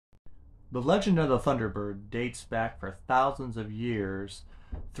The legend of the Thunderbird dates back for thousands of years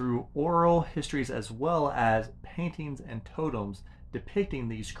through oral histories as well as paintings and totems depicting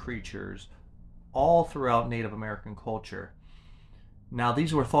these creatures all throughout Native American culture. Now,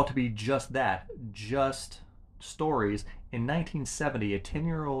 these were thought to be just that, just stories. In 1970, a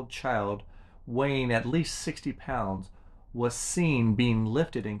 10-year-old child weighing at least 60 pounds was seen being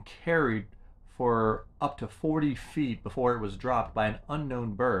lifted and carried for up to 40 feet before it was dropped by an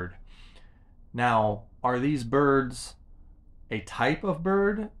unknown bird. Now, are these birds a type of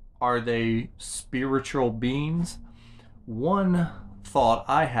bird? Are they spiritual beings? One thought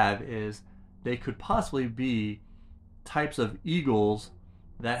I have is they could possibly be types of eagles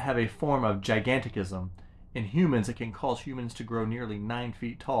that have a form of giganticism. In humans, it can cause humans to grow nearly 9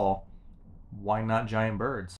 feet tall. Why not giant birds?